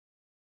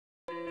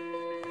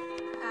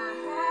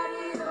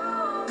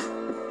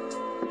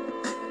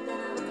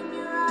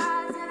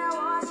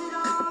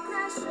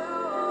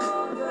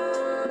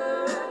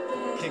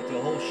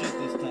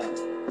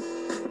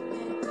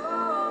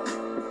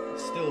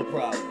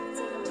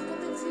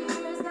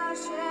Oh,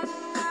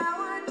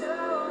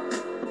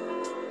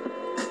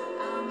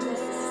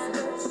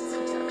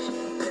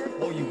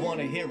 you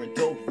wanna hear a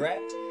dope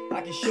rap? I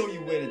can show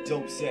you where the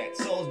dope's at.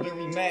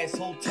 Salisbury, Mass,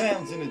 whole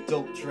town's in a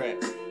dope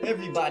trap.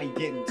 Everybody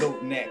getting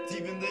dope napped.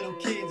 Even little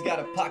kids got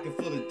a pocket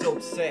full of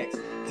dope sacks.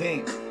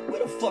 Damn, where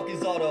the fuck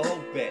is all the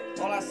hope at?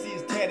 All I see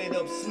is tatted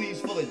up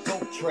sleeves full of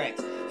dope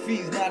tracks.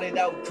 Fiends knotted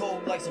out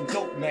cold like some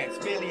dope mats.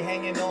 Barely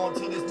hanging on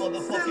till this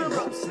motherfucking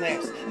rope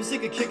snaps. I'm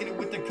sick of kicking it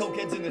with the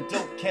cokeheads and the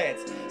dope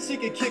cats.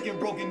 Sick of kicking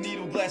broken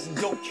needle glass and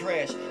dope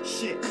trash.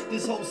 Shit,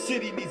 this whole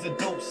city needs a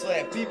dope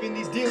slap. Even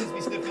these dealers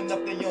be sniffing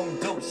up their own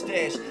dope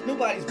stash.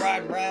 Nobody's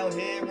riding around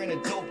here in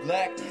a dope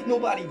black.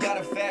 Nobody got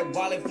a fat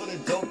wallet full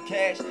of dope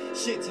cash.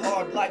 Shit's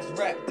hard, life's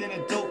wrapped in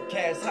a dope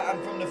cast.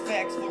 Hiding from the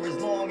facts for as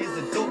long as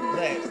the dope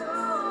lasts.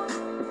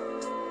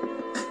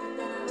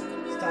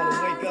 It's time to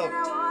wake up.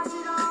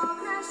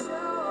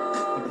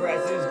 The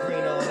grass is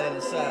green on the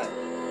other side.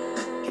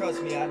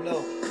 Trust me, I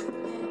know.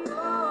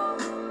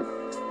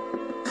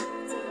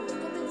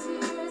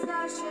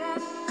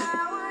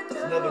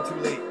 It's never too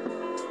late.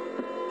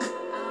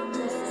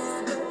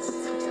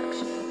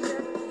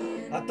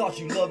 I thought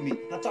you loved me,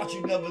 I thought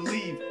you'd never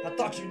leave. I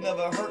thought you'd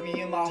never hurt me.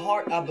 In my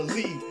heart I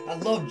believed, I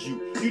loved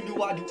you. You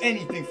knew I'd do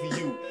anything for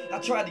you. I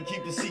tried to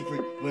keep it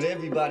secret, but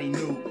everybody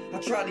knew. I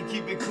tried to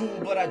keep it cool,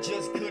 but I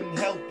just couldn't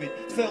help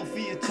it. Fell for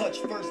your touch,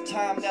 first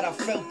time that I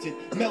felt it.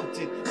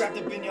 Melted, wrapped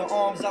up in your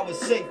arms, I was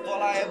safe.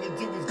 All I ever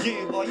do is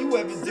give, all you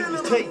ever do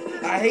is take.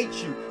 I hate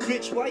you,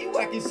 bitch, why you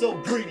acting so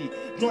greedy?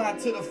 Blind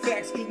to the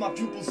facts, cause my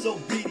pupils so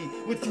beady.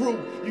 We're through,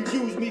 you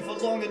used me for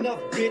long enough,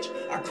 bitch.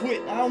 I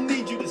quit, I don't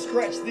need you to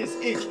scratch this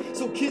itch.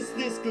 So kiss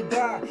this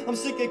goodbye. I'm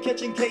sick of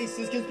catching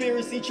cases.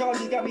 Conspiracy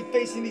charges got me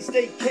facing these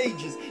state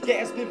cages.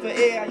 Gasping for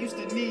air, I used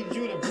to need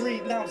you to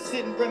breathe. Now I'm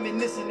sitting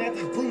reminiscing at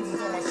these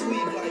bruises on my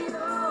sleeve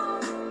like